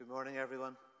morning,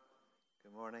 everyone.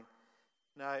 Good morning.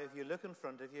 Now, if you look in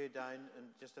front of you, down and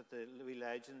just at the wee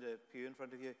legend, the pew in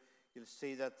front of you, you'll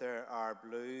see that there are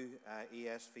blue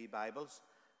ESV Bibles.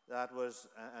 That was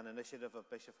an initiative of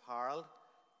Bishop Harold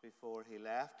before he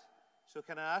left. So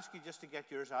can I ask you just to get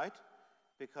yours out?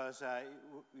 Because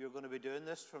you're going to be doing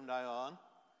this from now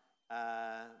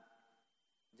on.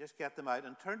 Just get them out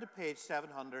and turn to page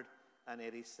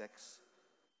 786.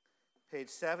 Page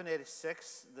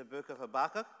 786, the book of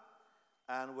Habakkuk.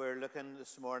 And we're looking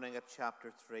this morning at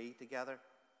chapter 3 together.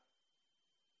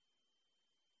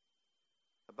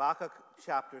 Habakkuk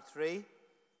chapter 3,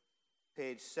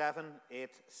 page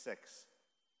 786.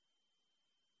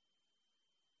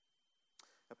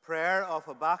 A prayer of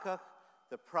Habakkuk,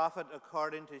 the prophet,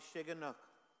 according to Shigionoth.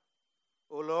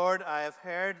 O Lord, I have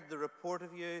heard the report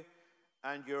of you,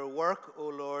 and your work, O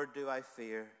Lord, do I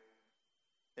fear.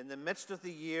 In the midst of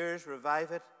the years,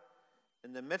 revive it.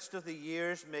 In the midst of the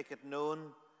years, make it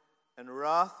known. In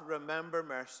wrath, remember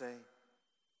mercy.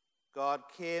 God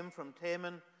came from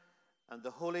Teman, and the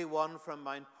Holy One from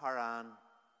Mount Paran.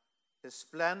 His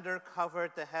splendor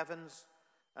covered the heavens,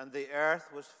 and the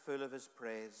earth was full of his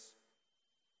praise.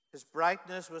 His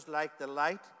brightness was like the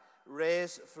light.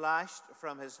 Rays flashed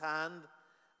from his hand,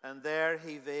 and there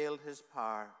he veiled his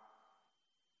power.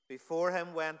 Before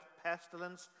him went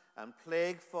pestilence, and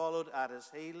plague followed at his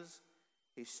heels.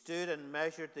 He stood and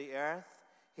measured the earth.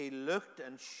 He looked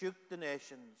and shook the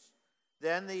nations.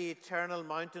 Then the eternal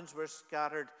mountains were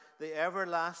scattered. The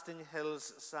everlasting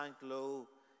hills sank low.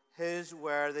 His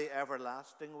were the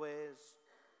everlasting ways.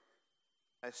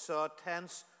 I saw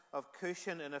tents of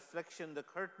Cushan in affliction. The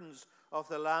curtains of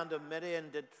the land of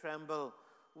Midian did tremble.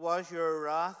 Was your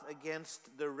wrath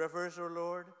against the rivers, O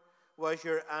Lord? Was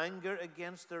your anger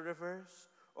against the rivers,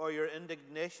 or your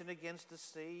indignation against the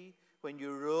sea, when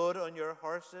you rode on your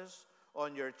horses,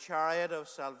 on your chariot of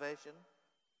salvation?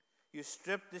 You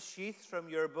stripped the sheath from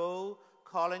your bow,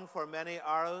 calling for many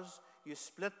arrows. You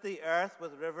split the earth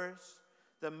with rivers.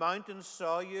 The mountains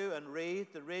saw you and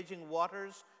wreathed. The raging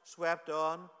waters swept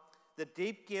on. The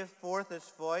deep gave forth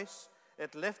its voice.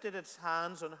 It lifted its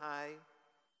hands on high.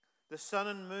 The sun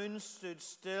and moon stood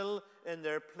still in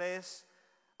their place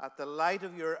at the light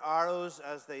of your arrows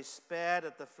as they sped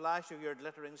at the flash of your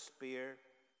glittering spear.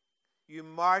 You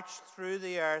marched through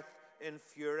the earth in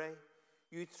fury.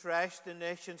 You threshed the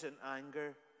nations in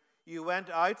anger. You went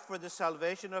out for the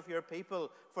salvation of your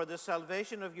people, for the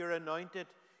salvation of your anointed.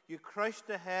 You crushed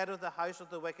the head of the house of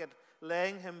the wicked,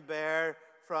 laying him bare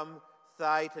from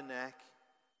thigh to neck.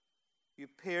 You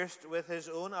pierced with his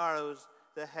own arrows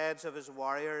the heads of his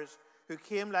warriors, who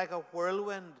came like a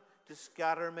whirlwind to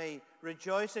scatter me,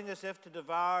 rejoicing as if to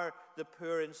devour the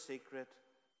poor in secret.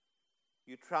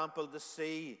 You trampled the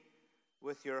sea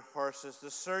with your horses,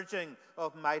 the surging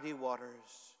of mighty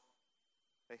waters.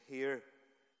 I hear,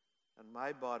 and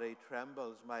my body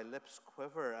trembles, my lips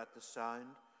quiver at the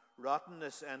sound.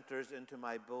 Rottenness enters into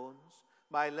my bones.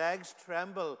 My legs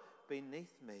tremble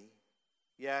beneath me.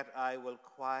 Yet I will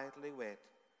quietly wait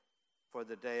for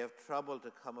the day of trouble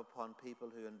to come upon people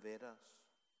who invade us.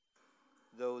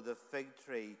 Though the fig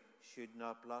tree should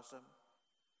not blossom,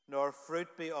 nor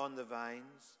fruit be on the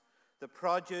vines, the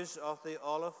produce of the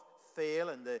olive fail,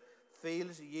 and the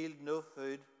fields yield no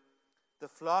food. The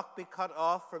flock be cut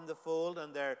off from the fold,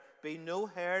 and there be no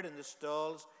herd in the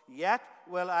stalls. Yet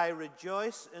will I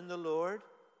rejoice in the Lord.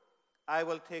 I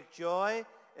will take joy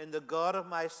in the God of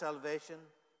my salvation.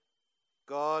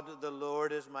 God the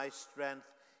Lord is my strength.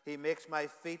 He makes my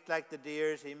feet like the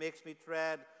deer's. He makes me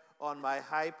tread on my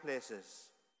high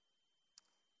places.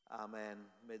 Amen.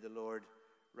 May the Lord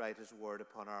write his word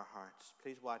upon our hearts.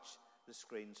 Please watch the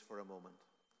screens for a moment.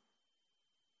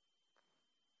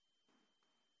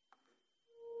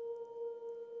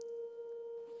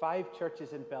 Five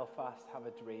churches in Belfast have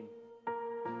a dream.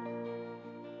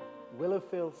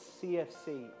 Willowfield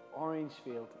CFC,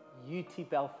 Orangefield, UT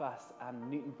Belfast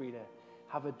and Newton Breda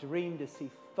have a dream to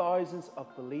see thousands of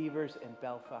believers in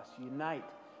Belfast unite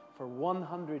for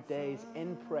 100 days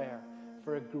in prayer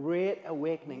for a great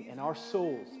awakening in our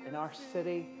souls, in our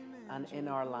city and in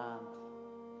our land.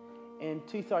 In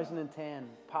 2010,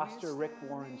 Pastor Rick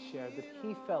Warren shared that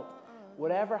he felt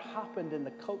whatever happened in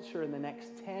the culture in the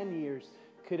next 10 years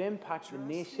could impact the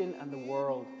nation and the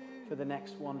world for the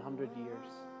next 100 years.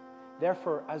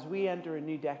 Therefore, as we enter a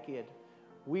new decade,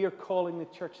 we are calling the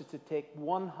churches to take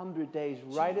 100 days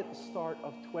right at the start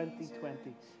of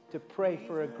 2020 to pray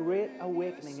for a great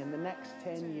awakening in the next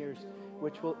 10 years,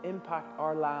 which will impact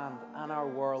our land and our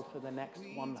world for the next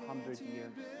 100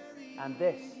 years. And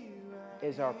this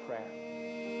is our prayer.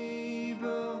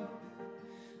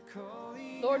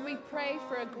 Lord, we pray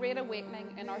for a great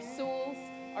awakening in our souls,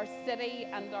 our city,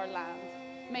 and our land.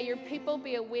 May your people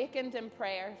be awakened in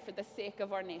prayer for the sake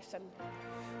of our nation.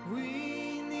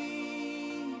 We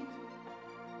need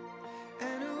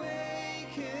an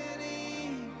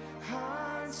awakening,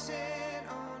 heart set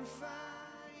on fire.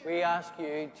 We ask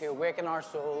you to awaken our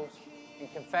souls in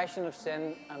confession of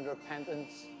sin and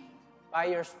repentance by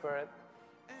your Spirit,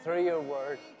 through your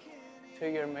word, to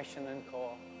your mission and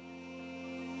call.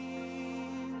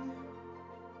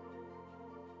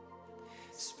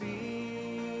 Spirit,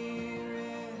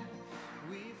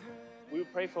 we've heard. We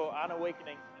would pray for an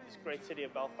awakening in this great city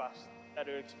of Belfast, that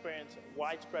it will experience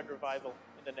widespread revival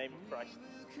in the name of Christ.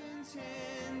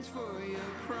 Content for your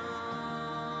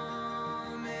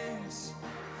promise,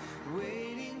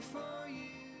 waiting for you.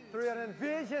 Through an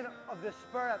invasion of the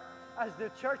Spirit, as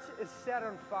the church is set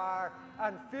on fire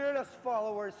and fearless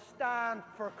followers stand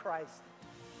for Christ.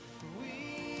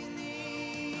 We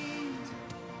need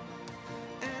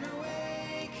an awakening.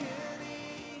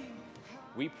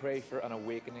 We pray for an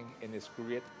awakening in this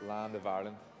great land of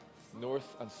Ireland,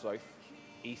 north and south,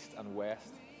 east and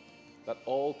west, that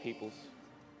all peoples,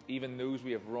 even those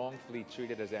we have wrongfully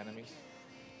treated as enemies,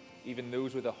 even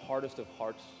those with the hardest of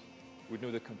hearts, would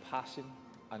know the compassion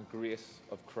and grace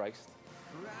of Christ.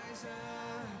 Rise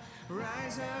up,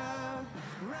 rise up,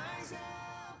 rise up.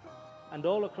 And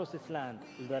all across this land,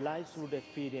 their lives would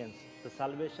experience the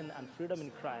salvation and freedom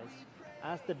in Christ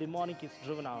as the demonic is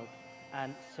driven out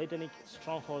and satanic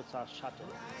strongholds are shattered.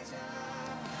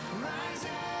 Rise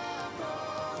up,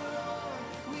 oh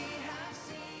Lord, we have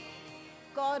seen.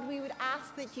 God, we would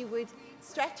ask that you would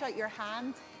stretch out your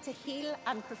hand to heal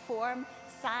and perform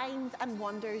signs and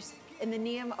wonders in the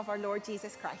name of our Lord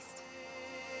Jesus Christ.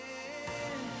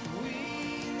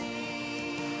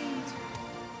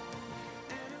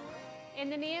 In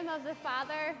the name of the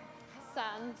Father,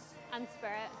 Son, and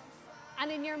Spirit,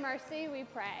 and in your mercy we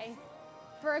pray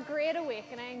for a great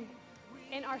awakening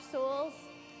in our souls,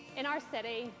 in our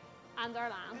city, and our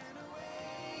land.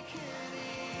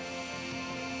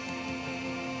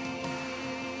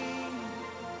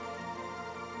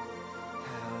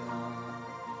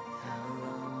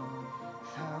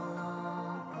 How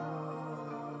long, oh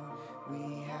Lord,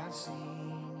 we have seen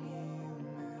you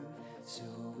move, so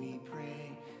we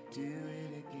pray, do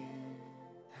it again.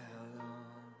 How long,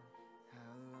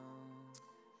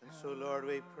 And so, Lord,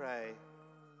 we pray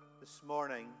this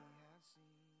morning,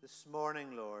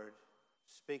 Lord,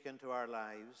 speak into our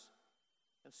lives.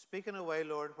 And speak in a way,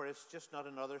 Lord, where it's just not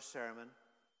another sermon,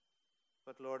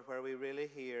 but, Lord, where we really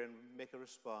hear and make a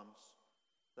response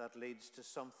that leads to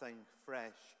something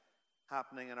fresh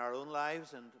happening in our own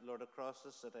lives and, Lord, across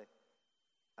the city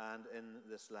and in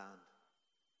this land.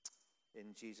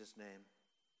 In Jesus' name,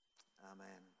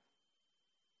 amen.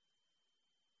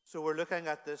 So we're looking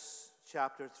at this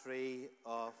chapter 3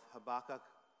 of Habakkuk.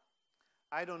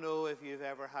 I don't know if you've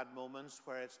ever had moments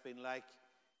where it's been like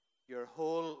your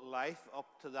whole life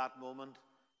up to that moment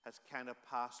has kind of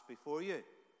passed before you.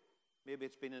 Maybe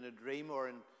it's been in a dream or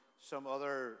in some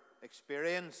other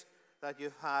experience that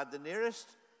you've had. The nearest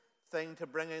thing to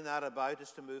bringing that about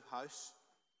is to move house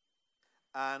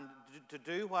and to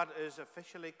do what is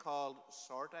officially called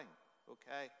sorting,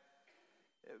 okay?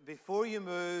 Before you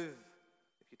move,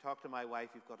 if you talk to my wife,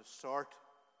 you've got to sort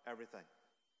everything.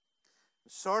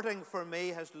 Sorting for me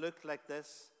has looked like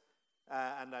this,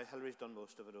 and now Hillary's done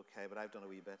most of it okay, but I've done a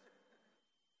wee bit.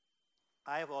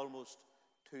 I have almost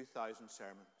 2,000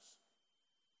 sermons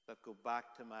that go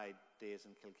back to my days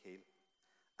in Kilkeel.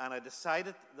 And I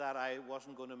decided that I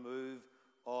wasn't going to move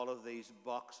all of these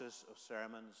boxes of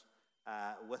sermons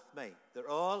with me. They're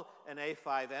all in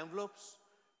A5 envelopes.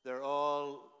 They're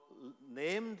all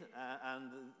named,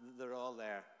 and they're all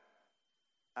there.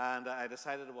 And I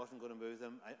decided I wasn't going to move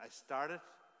them. I started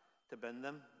to bin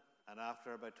them, and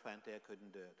after about 20, I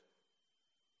couldn't do it.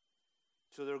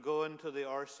 So they're going to the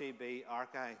RCB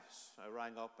archives. I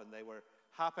rang up, and they were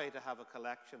happy to have a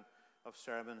collection of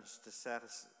sermons to set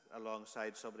us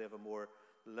alongside somebody of a more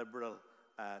liberal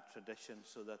tradition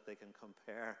so that they can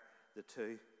compare the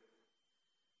two.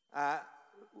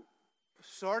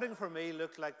 Sorting for me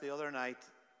looked like the other night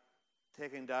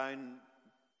taking down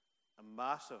a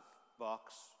massive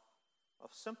box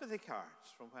of sympathy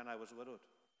cards from when I was widowed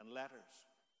and letters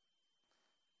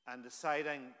and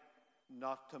deciding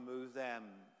not to move them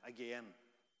again,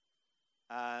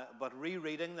 but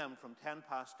rereading them from 8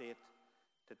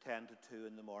 to 10 to 2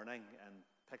 in the morning and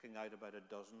picking out about a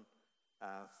dozen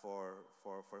for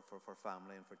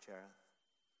family and for Cherith.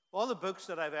 All the books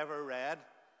that I've ever read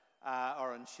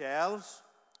are on shelves,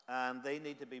 and they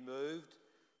need to be moved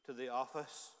to the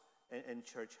office in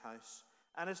Church House.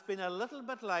 And it's been a little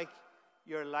bit like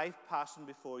your life passing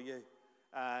before you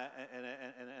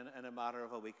in a matter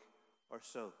of a week or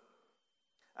so.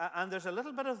 And there's a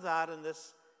little bit of that in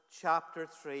this chapter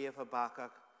 3 of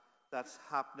Habakkuk that's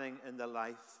happening in the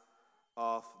life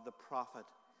of the prophet.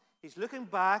 He's looking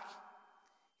back,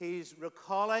 he's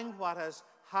recalling what has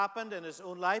happened in his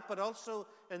own life, but also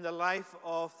in the life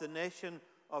of the nation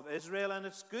of Israel. And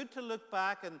it's good to look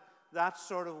back in that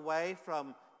sort of way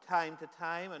from time to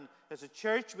time. And as a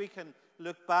church, we can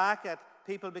look back at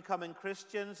people becoming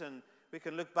Christians, and we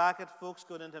can look back at folks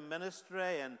going into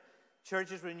ministry and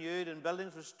churches renewed and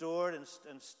buildings restored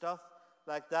and stuff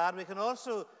like that. We can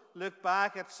also look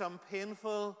back at some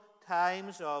painful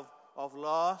times of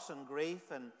loss and grief.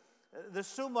 And there's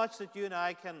so much that you and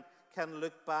I can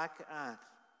look back at.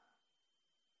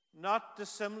 Not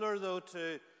dissimilar, though,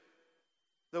 to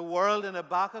the world in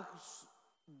Habakkuk's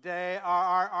day.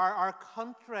 Our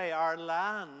country, our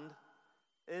land,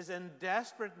 is in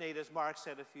desperate need, as Mark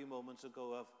said a few moments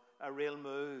ago, of a real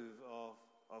move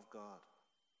of God.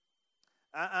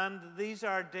 And these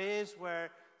are days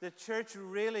where the church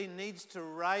really needs to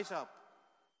rise up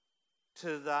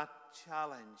to that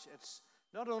challenge. It's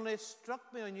not only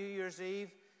struck me on New Year's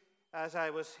Eve as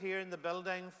I was here in the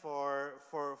building for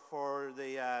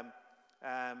the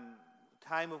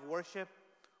time of worship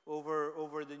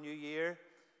over the new year,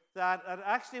 that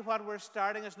actually what we're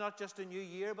starting is not just a new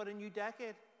year, but a new decade.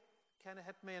 It kind of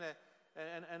hit me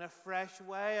in a fresh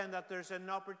way, and that there's an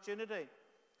opportunity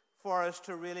for us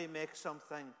to really make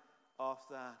something of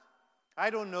that. I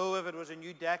don't know if it was a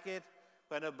new decade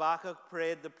when Habakkuk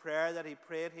prayed the prayer that he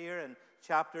prayed here in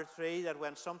chapter 3 that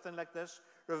went something like this: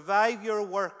 revive your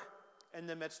work in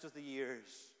the midst of the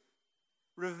years.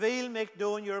 Reveal, make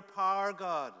known your power,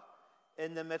 God,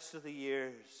 in the midst of the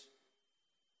years.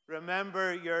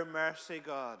 Remember your mercy,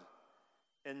 God,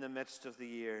 in the midst of the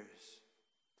years.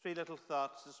 3 little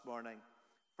thoughts this morning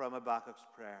from Habakkuk's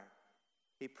prayer.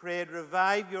 He prayed,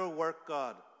 revive your work,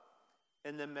 God,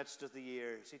 in the midst of the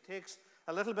years. He takes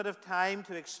a little bit of time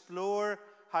to explore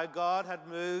how God had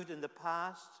moved in the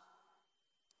past.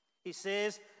 He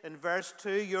says in verse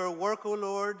 2, your work, O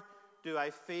Lord, do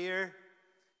I fear.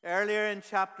 Earlier in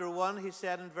chapter 1, he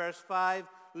said in verse 5,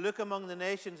 look among the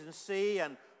nations and see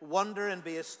and wonder and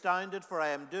be astounded, for I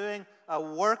am doing a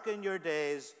work in your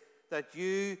days that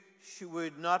you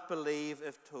would not believe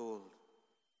if told.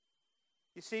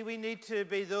 You see, we need to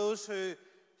be those who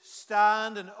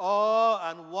stand in awe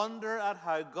and wonder at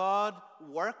how God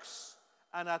works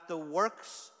and at the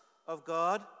works of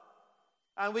God.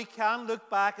 And we can look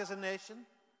back as a nation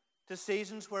to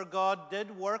seasons where God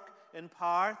did work in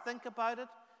power. Think about it.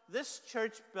 This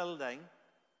church building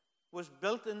was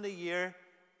built in the year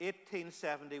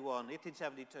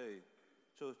 1872.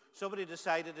 So somebody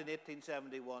decided in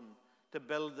 1871 to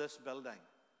build this building.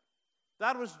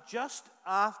 That was just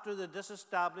after the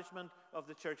disestablishment of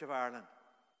the Church of Ireland.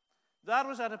 That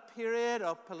was at a period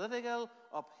of political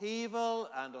upheaval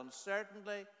and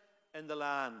uncertainty in the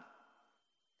land.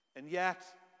 And yet,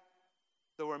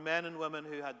 there were men and women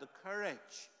who had the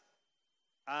courage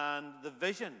and the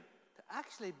vision to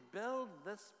actually build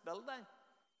this building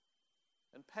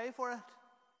and pay for it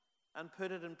and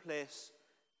put it in place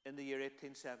in the year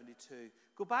 1872.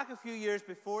 Go back a few years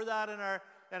before that in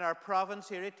our province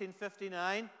here,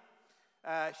 1859,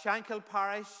 Shankill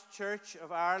Parish Church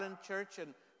of Ireland Church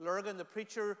in Lurgan, the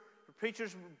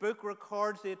preacher's book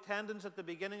records the attendance at the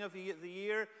beginning of the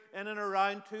year in and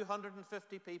around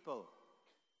 250 people.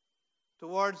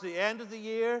 Towards the end of the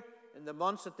year, in the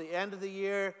months at the end of the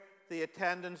year, the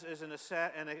attendance is in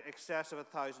excess of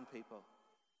 1,000 people.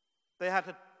 They had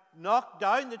to knock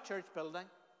down the church building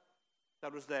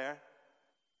that was there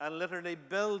and literally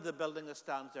build the building that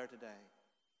stands there today.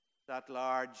 That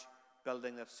large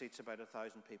building that seats about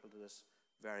 1,000 people to this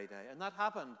very day. And that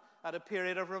happened at a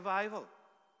period of revival.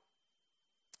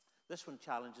 This one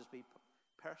challenges me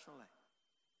personally.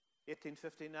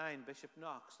 1859, Bishop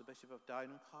Knox, the Bishop of Down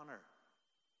and Connor,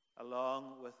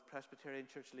 along with Presbyterian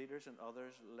church leaders and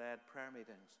others, led prayer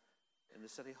meetings in the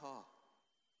City Hall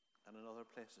and in other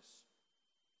places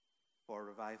for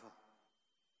revival.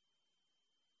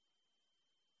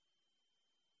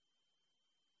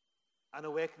 An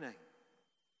awakening,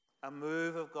 a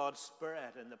move of God's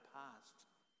Spirit in the past.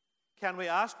 Can we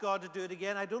ask God to do it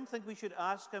again? I don't think we should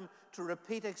ask Him to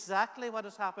repeat exactly what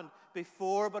has happened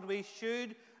before, but we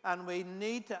should and we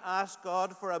need to ask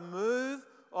God for a move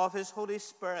of His Holy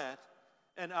Spirit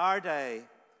in our day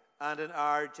and in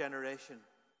our generation.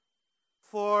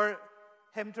 For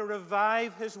Him to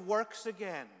revive His works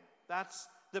again. That's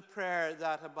the prayer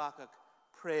that Habakkuk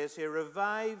prays here.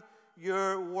 Revive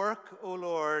your work, O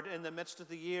Lord, in the midst of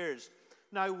the years.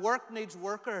 Now, work needs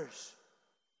workers.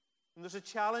 And there's a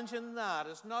challenge in that.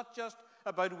 It's not just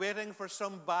about waiting for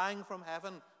some bang from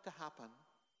heaven to happen.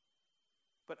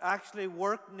 But actually,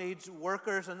 work needs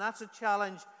workers. And that's a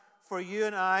challenge for you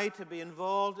and I to be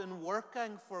involved in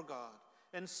working for God,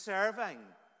 in serving,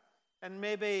 and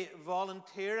maybe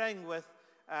volunteering with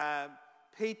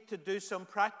Pete to do some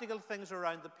practical things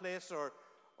around the place,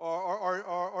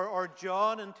 or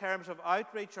John in terms of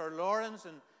outreach, or Lawrence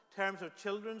in terms of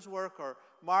children's work, or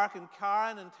Mark and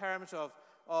Karen in terms of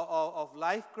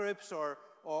life groups,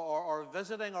 or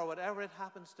visiting, or whatever it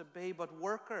happens to be. But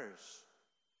workers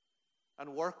and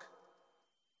work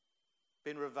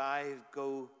being revived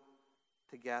go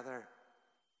together.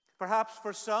 Perhaps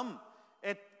for some,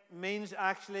 it means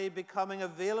actually becoming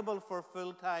available for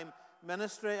full-time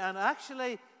ministry and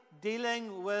actually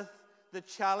dealing with the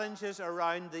challenges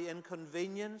around the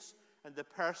inconvenience and the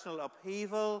personal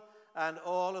upheaval and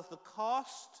all of the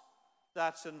cost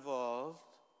that's involved.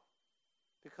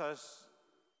 Because,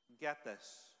 get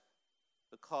this,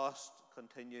 the cost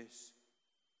continues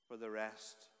for the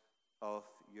rest of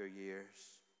your years.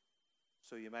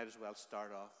 So you might as well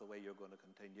start off the way you're going to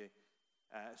continue.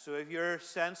 So if you're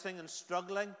sensing and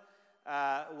struggling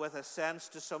with a sense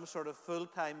to some sort of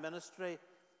full-time ministry,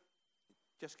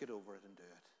 just get over it and do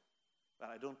it. Well,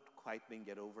 I don't quite mean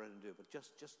get over it and do it, but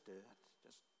just do it.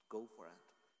 Just go for it.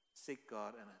 Seek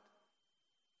God in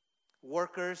it.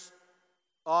 Workers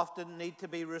often need to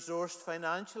be resourced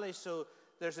financially, so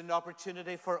there's an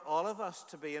opportunity for all of us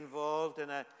to be involved in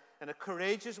a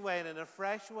courageous way and in a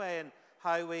fresh way in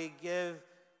how we give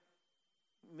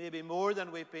maybe more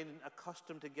than we've been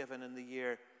accustomed to giving in the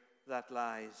year that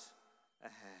lies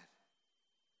ahead.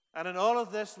 And in all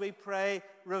of this, we pray,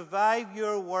 revive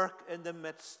your work in the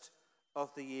midst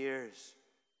of the years.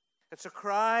 It's a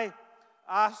cry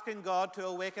asking God to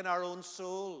awaken our own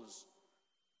souls.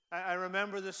 I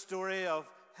remember the story of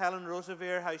Helen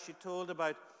Roosevelt, how she told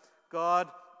about God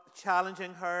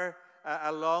challenging her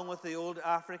along with the old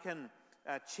African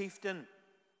chieftain,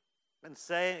 and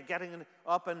getting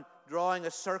up and drawing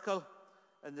a circle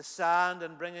in the sand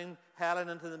and bringing Helen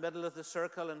into the middle of the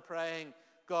circle and praying,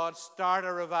 God, start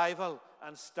a revival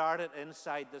and start it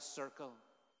inside this circle.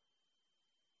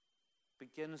 It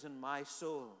begins in my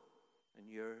soul and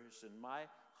yours, in my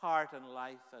heart and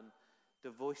life and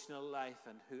devotional life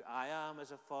and who I am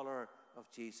as a follower of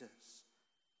Jesus,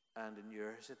 and in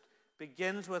yours. It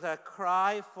begins with a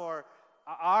cry for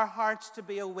our hearts to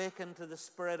be awakened to the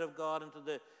Spirit of God and to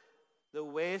the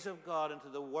ways of God and to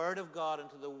the Word of God and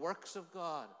to the works of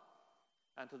God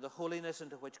and to the holiness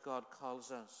into which God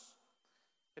calls us.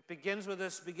 It begins with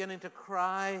us beginning to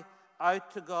cry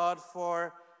out to God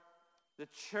for the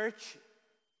church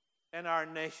in our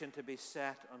nation to be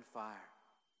set on fire.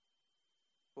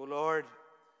 O Lord,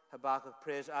 Habakkuk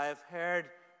prays, I have heard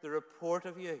the report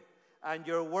of you, and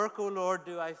your work, O Lord,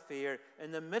 do I fear.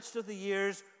 In the midst of the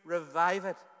years, revive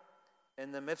it.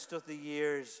 In the midst of the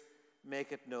years,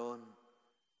 make it known.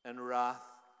 In wrath,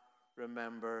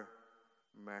 remember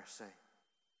mercy.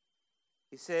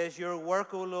 He says, your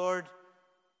work, O Lord,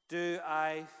 do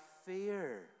I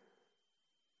fear.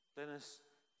 Glynis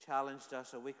challenged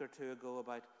us a week or two ago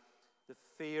about the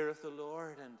fear of the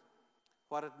Lord and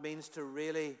what it means to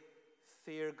really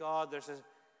fear God. There's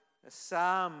a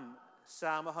Psalm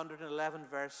 111,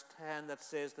 verse 10, that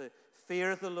says, the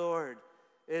fear of the Lord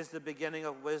is the beginning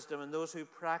of wisdom, and those who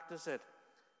practice it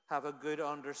have a good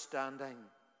understanding.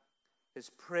 His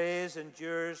praise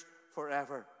endures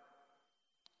forever.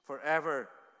 Forever.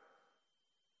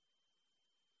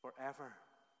 Forever.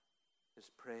 His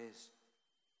praise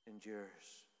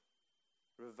endures.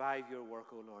 Revive your work,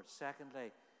 O Lord.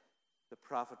 Secondly, the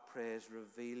prophet prays,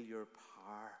 reveal your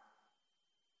power.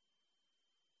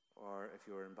 Or if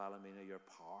you're in Ballymena, your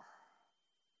power.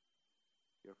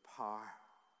 Your power.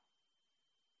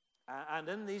 And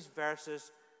in these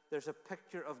verses, there's a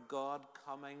picture of God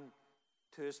coming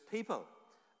to his people.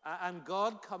 And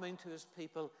God coming to his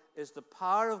people is the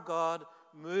power of God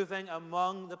moving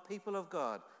among the people of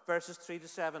God. Verses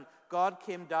 3-7, God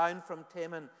came down from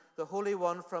Teman, the Holy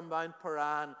One from Mount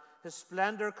Paran. His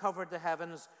splendor covered the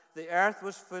heavens. The earth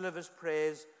was full of his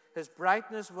praise. His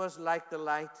brightness was like the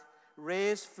light.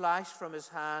 Rays flashed from his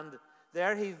hand.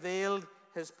 There he veiled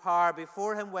his power.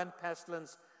 Before him went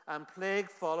pestilence, and plague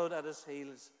followed at his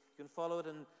heels. You can follow it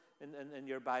in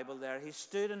your Bible there. He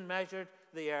stood and measured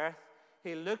the earth.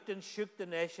 He looked and shook the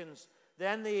nations.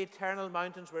 Then the eternal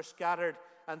mountains were scattered,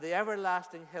 and the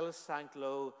everlasting hills sank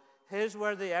low. His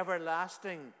were the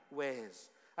everlasting ways.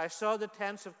 I saw the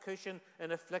tents of Cushan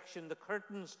in affliction. The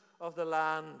curtains of the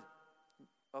land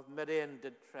of Midian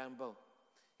did tremble.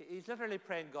 He's literally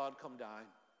praying, God, come down.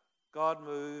 God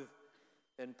move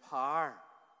in power.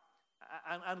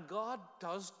 And God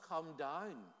does come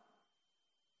down.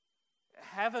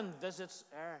 Heaven visits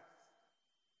earth.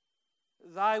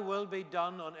 Thy will be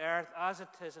done on earth as it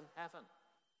is in heaven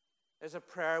is a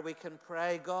prayer we can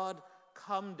pray. God,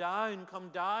 come down,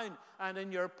 and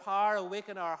in your power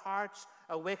awaken our hearts,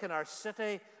 awaken our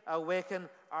city, awaken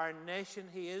our nation.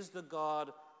 He is the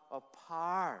God of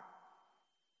power.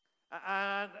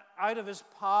 And out of his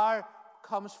power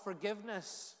comes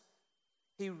forgiveness.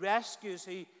 He rescues,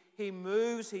 he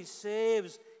moves, he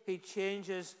saves, he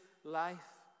changes life.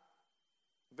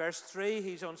 Verse 3,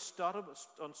 he's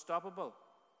unstoppable.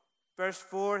 Verse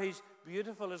 4, he's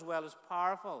beautiful as well as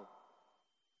powerful.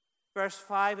 Verse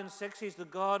 5 and 6, he's the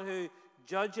God who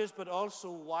judges but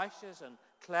also washes and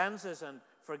cleanses and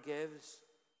forgives.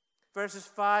 Verses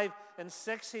 5 and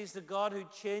 6, he's the God who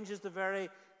changes the very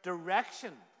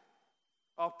direction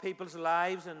of people's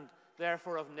lives and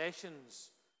therefore of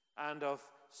nations and of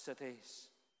cities.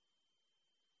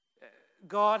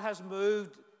 God has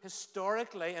moved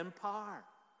historically in power.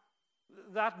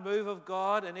 That move of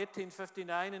God in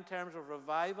 1859 in terms of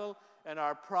revival in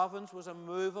our province was a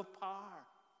move of power.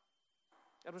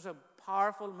 It was a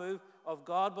powerful move of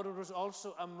God, but it was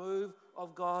also a move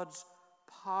of God's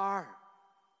power.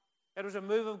 It was a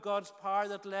move of God's power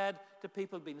that led to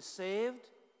people being saved,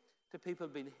 to people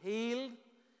being healed,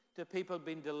 to people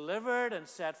being delivered and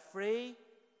set free.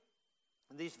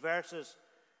 In these verses,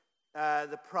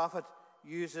 the prophet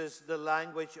uses the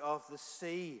language of the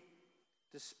sea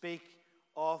to speak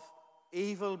of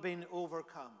evil being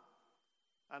overcome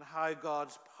and how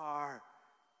God's power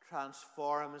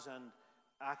transforms and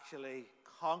actually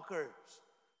conquers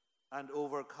and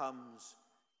overcomes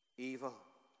evil,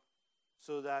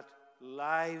 so that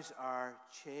lives are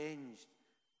changed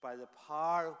by the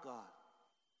power of God.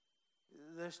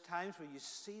 There's times where you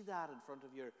see that in front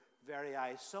of your very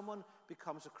eyes. Someone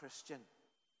becomes a Christian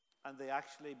and they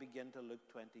actually begin to look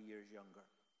 20 years younger.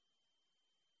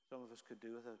 Some of us could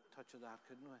do with a touch of that,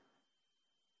 couldn't we?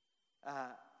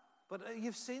 But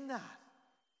you've seen that.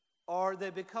 Or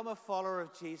they become a follower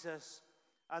of Jesus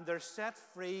and they're set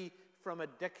free from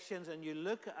addictions, and you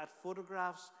look at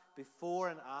photographs before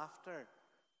and after,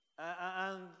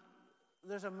 and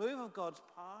there's a move of God's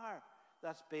power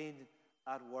that's been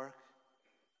at work.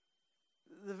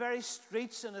 The very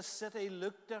streets in a city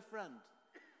look different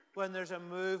when there's a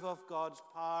move of God's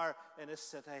power in a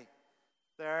city.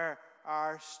 There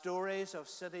are stories of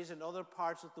cities in other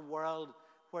parts of the world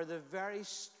where the very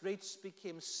streets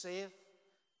became safe,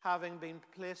 having been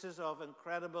places of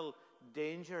incredible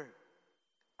danger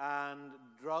and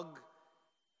drug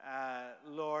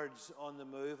lords on the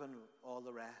move and all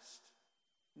the rest.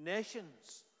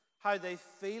 Nations, how they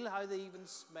feel, how they even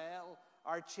smell,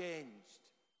 are changed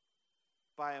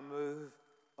by a move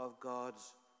of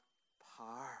God's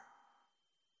power.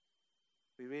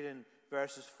 We read in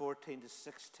verses 14 to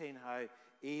 16 how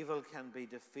evil can be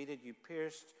defeated. You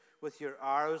pierced with your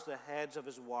arrows the heads of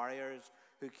his warriors,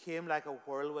 who came like a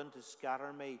whirlwind to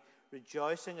scatter me,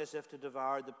 rejoicing as if to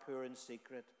devour the poor in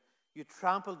secret. You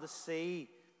trampled the sea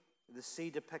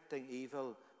depicting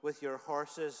evil, with your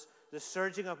horses, the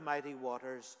surging of mighty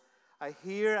waters. I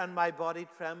hear and my body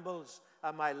trembles,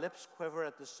 and my lips quiver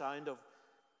at the sound.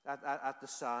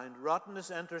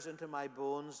 Rottenness enters into my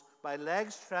bones. My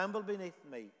legs tremble beneath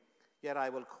me. Yet I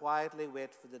will quietly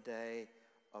wait for the day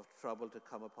of trouble to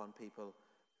come upon people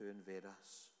who invade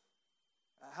us.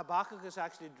 Habakkuk is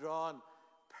actually drawn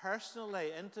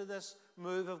personally into this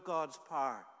move of God's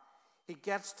power. He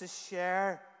gets to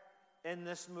share in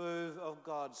this move of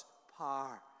God's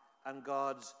power and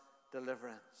God's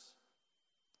deliverance.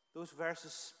 Those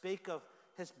verses speak of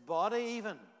his body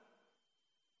even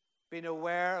being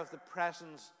aware of the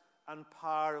presence and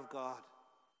power of God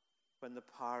when the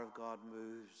power of God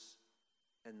moves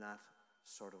in that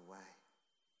sort of way.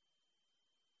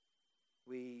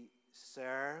 We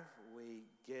serve, we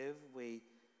give, we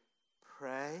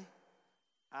pray,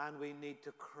 and we need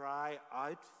to cry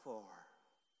out for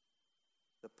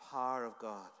the power of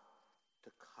God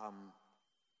to come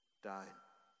down.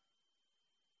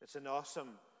 It's an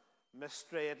awesome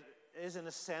mystery. It is, in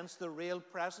a sense, the real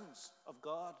presence of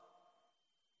God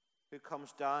who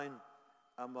comes down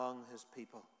among his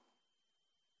people.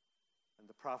 And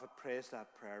the prophet prays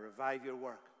that prayer: revive your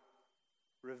work,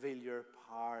 reveal your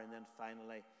power, and then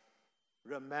finally,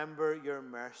 remember your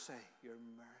mercy, your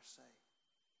mercy.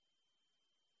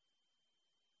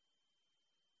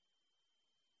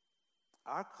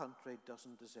 Our country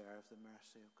doesn't deserve the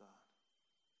mercy of God.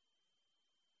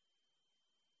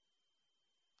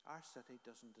 Our city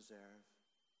doesn't deserve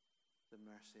the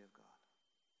mercy of God.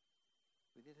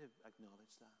 We need to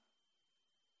acknowledge that.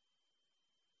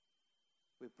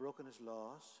 We've broken his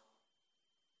laws.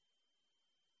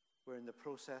 We're in the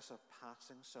process of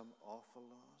passing some awful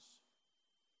laws.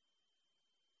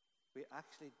 We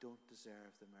actually don't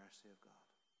deserve the mercy of God.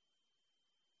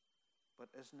 But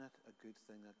isn't it a good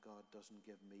thing that God doesn't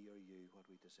give me or you what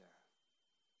we deserve?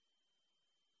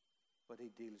 But he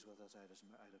deals with us out of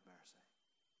mercy.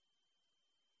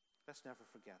 Let's never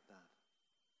forget that.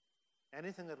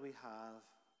 Anything that we have,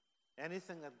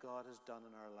 anything that God has done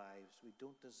in our lives, we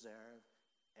don't deserve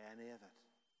any of it.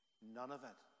 None of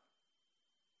it.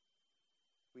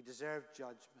 We deserve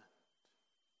judgment.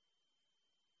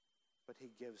 But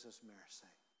he gives us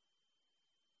mercy.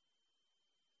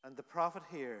 And the prophet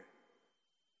here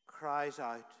cries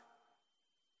out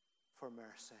for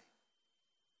mercy.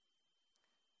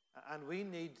 And we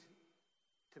need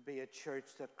to be a church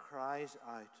that cries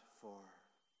out for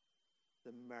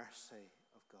the mercy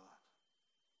of God.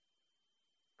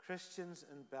 Christians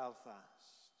in Belfast,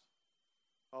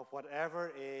 of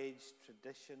whatever age,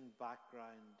 tradition,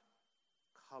 background,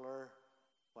 colour,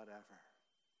 whatever,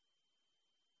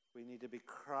 we need to be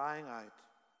crying out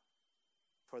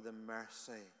for the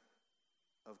mercy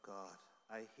of God.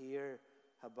 I hear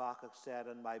Habakkuk said,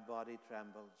 and my body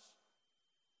trembles.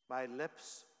 My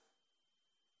lips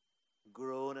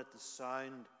groan at the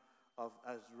sound of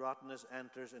as rottenness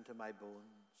enters into my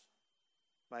bones.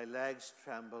 My legs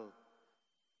tremble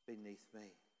beneath me.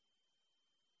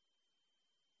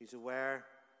 He's aware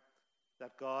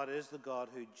that God is the God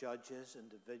who judges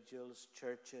individuals,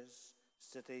 churches,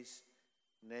 cities,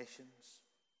 nations.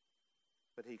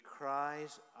 But he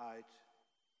cries out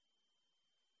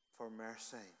for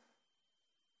mercy.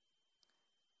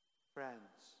 Friends,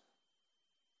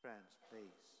 please,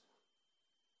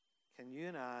 can you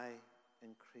and I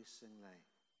increasingly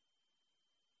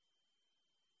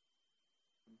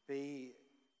be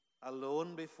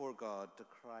alone before God to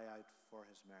cry out for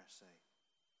his mercy?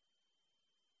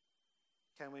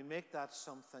 Can we make that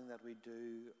something that we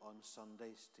do on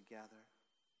Sundays together?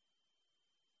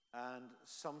 And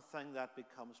something that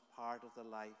becomes part of the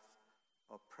life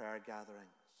of prayer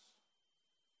gatherings.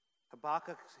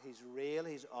 Habakkuk, he's real,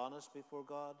 he's honest before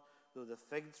God. Though the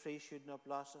fig tree should not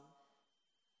blossom,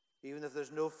 even if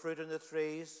there's no fruit in the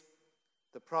trees,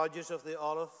 the produce of the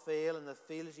olive fail, and the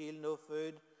fields yield no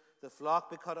food, the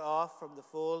flock be cut off from the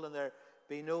fold, and there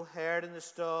be no herd in the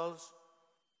stalls,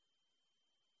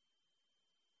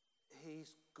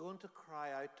 he's going to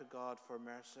cry out to God for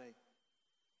mercy,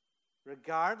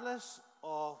 regardless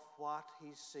of what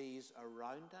he sees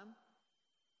around him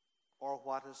or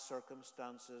what his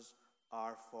circumstances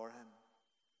are for him.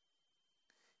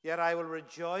 Yet I will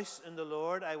rejoice in the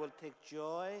Lord. I will take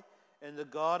joy in the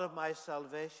God of my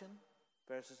salvation.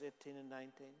 Verses 18 and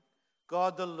 19.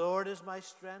 God the Lord is my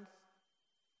strength.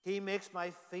 He makes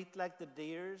my feet like the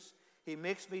deer's. He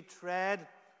makes me tread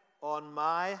on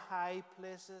my high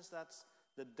places. That's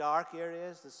the dark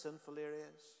areas, the sinful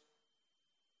areas.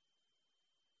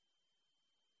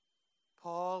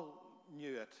 Paul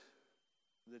knew it.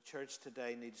 The church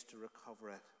today needs to recover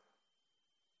it.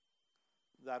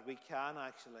 That we can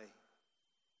actually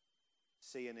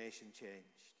see a nation changed.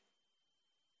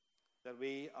 That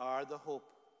we are the hope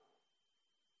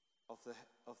of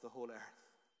the whole earth.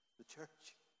 The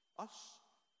church.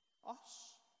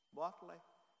 Us. Motley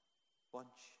bunch.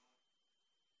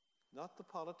 Not the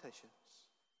politicians.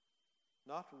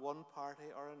 Not one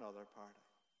party or another party.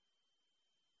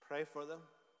 Pray for them.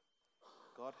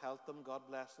 God help them. God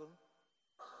bless them.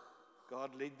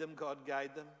 God lead them. God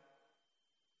guide them.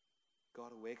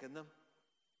 God awaken them.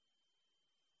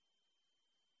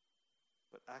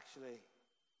 But actually,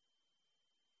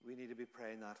 we need to be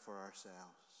praying that for ourselves.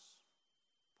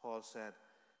 Paul said,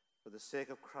 for the sake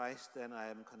of Christ, then I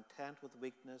am content with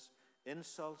weakness,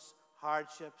 insults,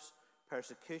 hardships,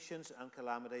 persecutions, and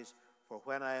calamities. For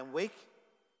when I am weak,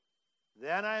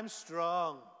 then I am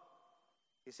strong.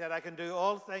 He said, I can do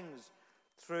all things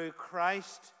through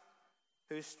Christ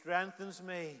who strengthens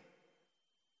me.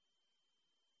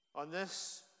 On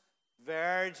this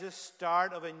verge, the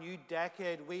start of a new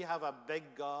decade, we have a big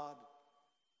God.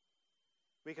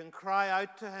 We can cry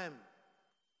out to him.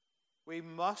 We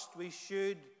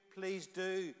should, please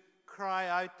do, cry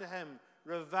out to him.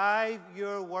 Revive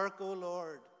your work, O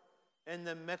Lord, in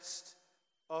the midst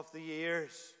of the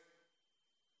years.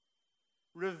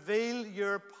 Reveal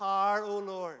your power, O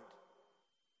Lord,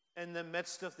 in the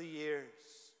midst of the years.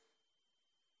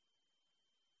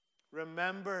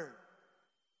 Remember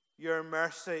your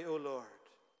mercy, O Lord,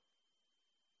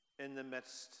 in the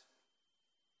midst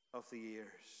of the years.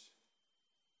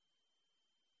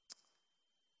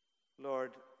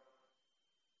 Lord,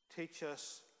 teach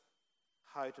us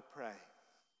how to pray.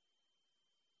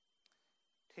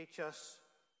 Teach us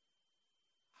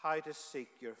how to seek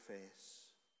your face.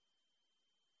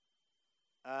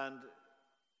 And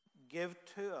give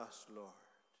to us, Lord,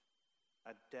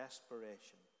 a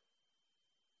desperation.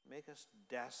 Make us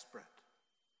desperate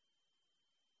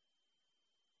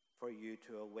for you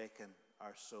to awaken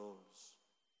our souls,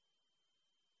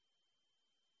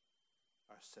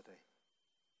 our city,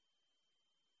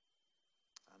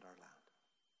 and our land.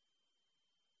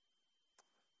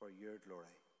 For your glory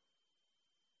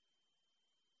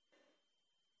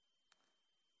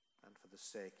and for the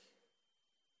sake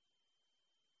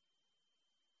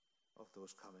of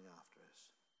those coming after us,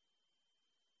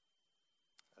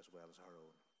 as well as our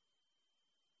own.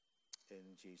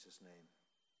 In Jesus' name,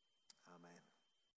 amen.